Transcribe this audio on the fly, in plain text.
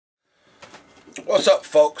What's up,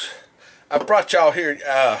 folks? I brought y'all here,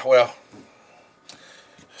 well,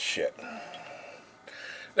 shit.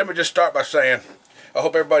 Let me just start by saying, I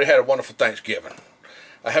hope everybody had a wonderful Thanksgiving.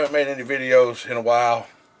 I haven't made any videos in a while.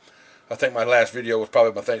 I think my last video was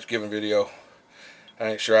probably my Thanksgiving video. I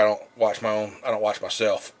ain't sure. I don't watch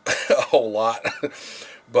myself a whole lot.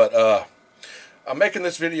 But I'm making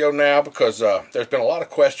this video now because there's been a lot of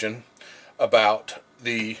question about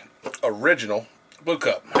the original Blue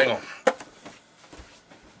Cup. Hang on.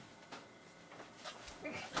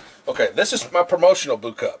 Okay, this is my promotional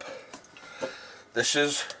Blue Cup. This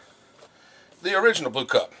is the original Blue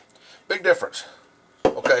Cup. Big difference.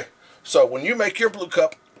 Okay, so when you make your Blue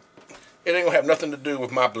Cup, it ain't gonna have nothing to do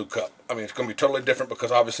with my Blue Cup. I mean, it's gonna be totally different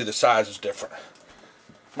because obviously the size is different.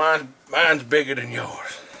 Mine's bigger than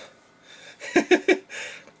yours.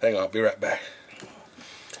 Hang on, I'll be right back.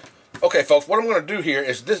 Okay, folks, what I'm gonna do here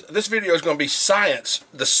is this video is gonna be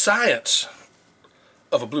the science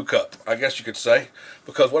of a Blue Cup, I guess you could say,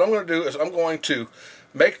 because what I'm going to do is I'm going to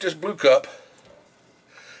make this Blue Cup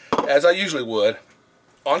as I usually would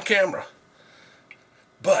on camera,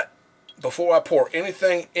 but before I pour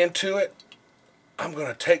anything into it, I'm going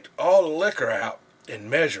to take all the liquor out and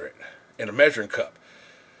measure it in a measuring cup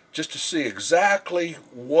just to see exactly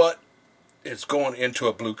what is going into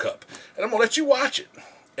a Blue Cup, and I'm going to let you watch it,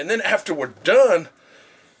 and then after we're done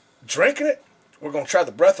drinking it, we're going to try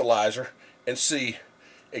the breathalyzer and see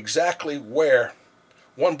exactly where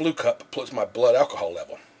one Blue Cup puts my blood alcohol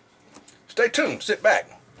level. Stay tuned, sit back,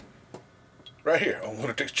 right here on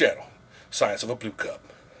Lunatics Channel, Science of a Blue Cup.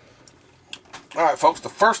 Alright folks, the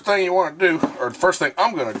first thing you want to do, or the first thing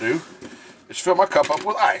I'm going to do, is fill my cup up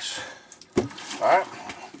with ice. Alright,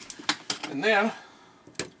 and then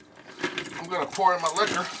I'm going to pour in my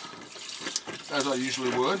liquor, as I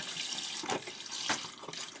usually would,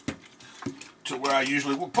 to where I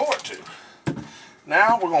usually would pour it to.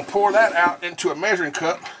 Now we're going to pour that out into a measuring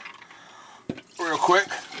cup real quick.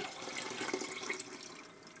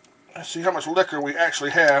 Let's see how much liquor we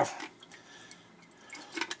actually have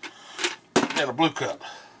in a Blue Cup.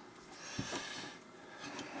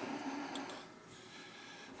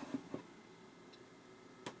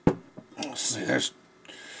 Let's see, there's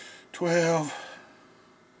 12,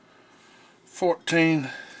 14,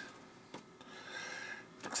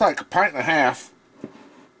 looks like a pint and a half.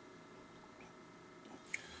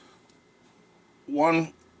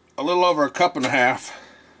 A little over a cup and a half.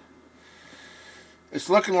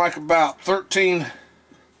 It's looking like about 13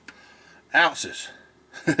 ounces.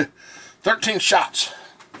 13 shots.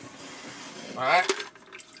 Alright.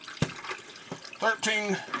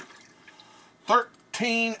 13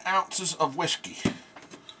 ounces of whiskey.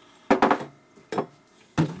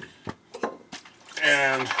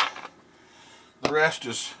 And the rest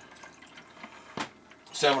is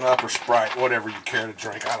 7-Up or Sprite, whatever you care to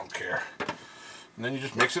drink, I don't care. And then you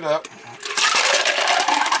just mix it up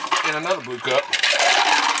in another Blue Cup.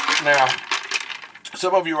 Now,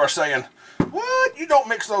 some of you are saying, what? You don't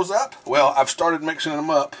mix those up? Well, I've started mixing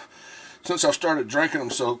them up. Since I've started drinking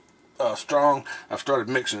them so strong, I've started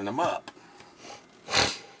mixing them up.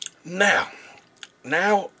 Now,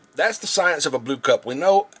 that's the science of a Blue Cup. We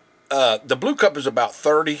know the Blue Cup is about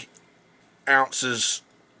 30 ounces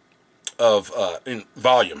of in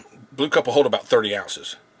volume. Blue Cup will hold about 30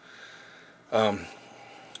 ounces.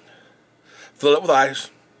 Fill it with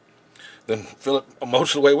ice, then fill it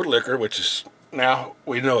most of the way with liquor, which is, now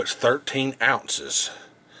we know it's 13 ounces.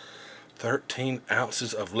 13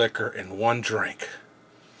 ounces of liquor in one drink.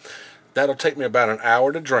 That'll take me about an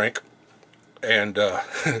hour to drink, and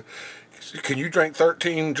can you drink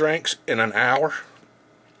 13 drinks in an hour?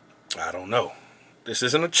 I don't know. This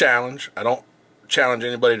isn't a challenge. I don't challenge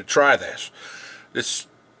anybody to try this. This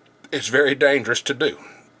is very dangerous to do.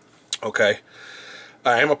 Okay,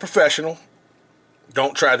 I am a professional.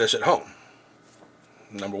 Don't try this at home.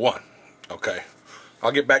 Number one. Okay,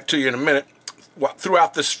 I'll get back to you in a minute.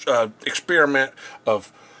 Throughout this experiment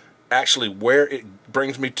of actually where it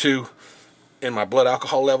brings me to in my blood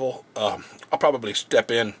alcohol level, I'll probably step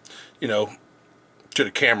in, you know, to the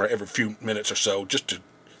camera every few minutes or so just to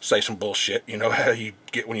say some bullshit. You know how you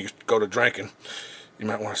get when you go to drinking. You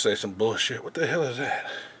might want to say some bullshit. What the hell is that?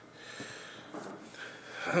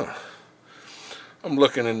 Huh. I'm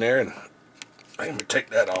looking in there, and let me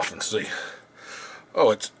take that off and see.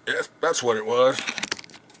 Oh, that's what it was.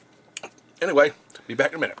 Anyway, be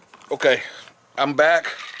back in a minute. Okay, I'm back.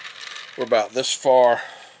 We're about this far.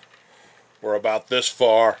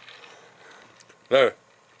 There.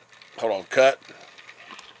 Hold on, cut.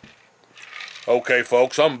 Okay,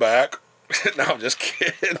 folks, I'm back. No, I'm just kidding.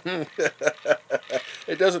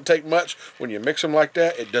 It doesn't take much when you mix them like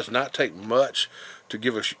that. It does not take much to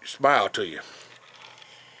give a smile to you.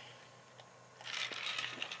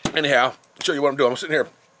 Anyhow, I'll show you what I'm doing. I'm sitting here,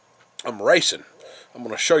 I'm racing. I'm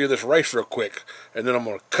going to show you this race real quick, and then I'm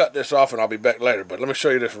going to cut this off, and I'll be back later. But let me show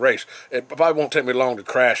you this race. It probably won't take me long to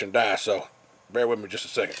crash and die, so bear with me just a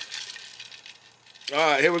second.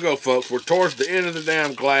 All right, here we go, folks. We're towards the end of the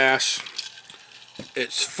damn glass.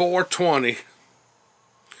 It's 4:20.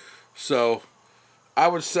 So I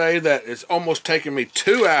would say that it's almost taking me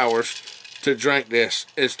 2 hours to drink this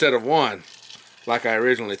instead of 1, like I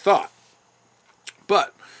originally thought.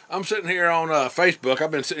 But I'm sitting here on Facebook.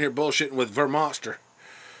 I've been sitting here bullshitting with Vermonster.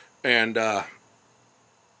 And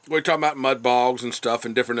we're talking about mud bogs and stuff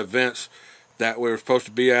and different events that we were supposed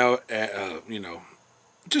to be out at, you know,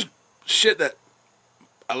 just shit that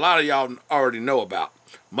a lot of y'all already know about.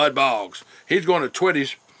 Mud bogs. He's going to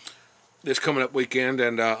Twitty's this coming up weekend,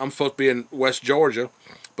 and I'm supposed to be in West Georgia,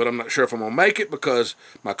 but I'm not sure if I'm going to make it because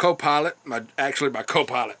my co-pilot, my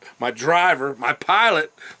driver,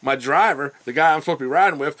 the guy I'm supposed to be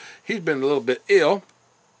riding with, he's been a little bit ill.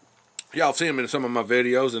 Y'all see him in some of my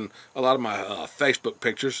videos and a lot of my Facebook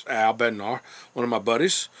pictures. Al Bednar, one of my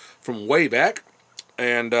buddies from way back.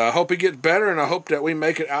 And I hope he gets better, and I hope that we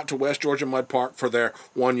make it out to West Georgia Mud Park for their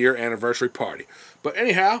 1-year anniversary party. But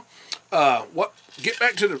anyhow, just get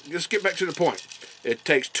back to the point. It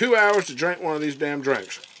takes 2 hours to drink one of these damn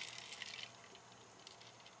drinks.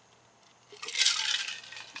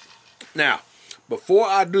 Now, before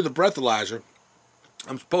I do the breathalyzer,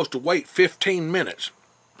 I'm supposed to wait 15 minutes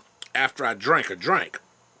after I drink a drink.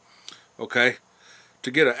 Okay? To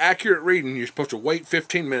get an accurate reading, you're supposed to wait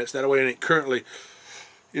 15 minutes. That way it ain't currently,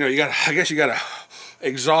 you know, I guess you gotta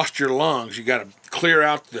exhaust your lungs. You gotta clear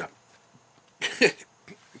out the,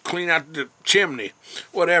 clean out the chimney.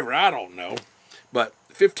 Whatever, I don't know. But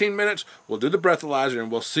 15 minutes, we'll do the breathalyzer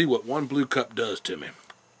and we'll see what 1 Blue Cup does to me.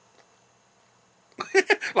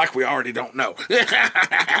 Like we already don't know.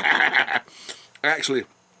 Actually,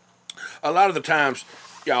 a lot of the times,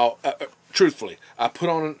 y'all, truthfully, I put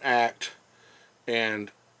on an act,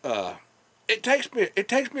 and it takes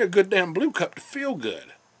me a good damn Blue Cup to feel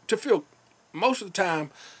good. Most of the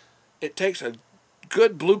time, it takes a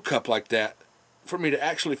good Blue Cup like that for me to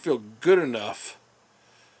actually feel good enough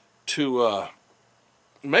to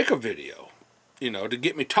make a video, you know, to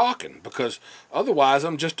get me talking, because otherwise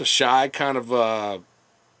I'm just a shy kind of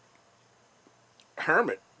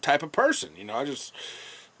hermit type of person. You know, I just,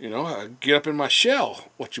 you know, I get up in my shell,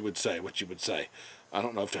 what you would say. I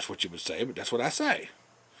don't know if that's what you would say, but that's what I say.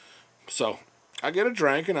 So I get a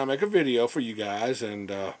drink and I make a video for you guys,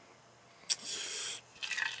 and I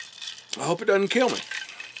hope it doesn't kill me.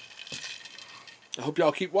 I hope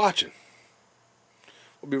y'all keep watching.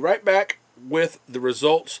 We'll be right back with the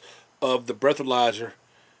results of the breathalyzer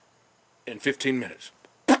in 15 minutes.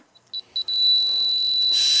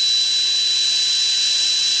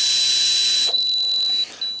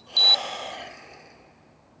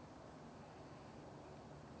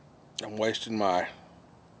 I'm wasting my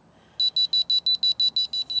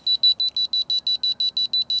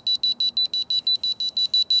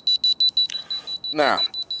now.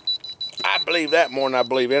 I believe that more than I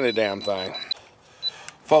believe any damn thing.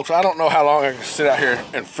 Folks, I don't know how long I can sit out here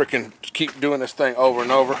and freaking keep doing this thing over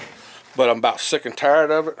and over, but I'm about sick and tired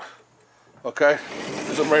of it. Okay?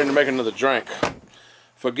 So I'm ready to make another drink.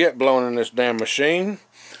 Forget blowing in this damn machine.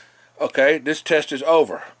 Okay, this test is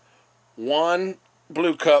over. 1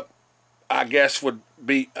 Blue Cup, I guess, would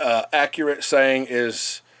be accurate saying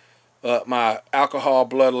is my blood alcohol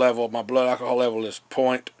level is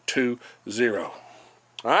 0.20.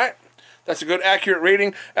 Alright? That's a good accurate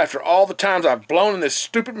reading after all the times I've blown in this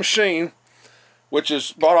stupid machine, which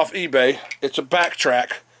is bought off eBay. It's a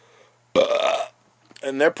Backtrack,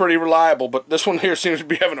 and they're pretty reliable, but this one here seems to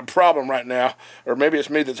be having a problem right now, or maybe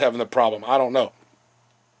it's me that's having the problem. I don't know.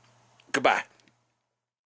 Goodbye.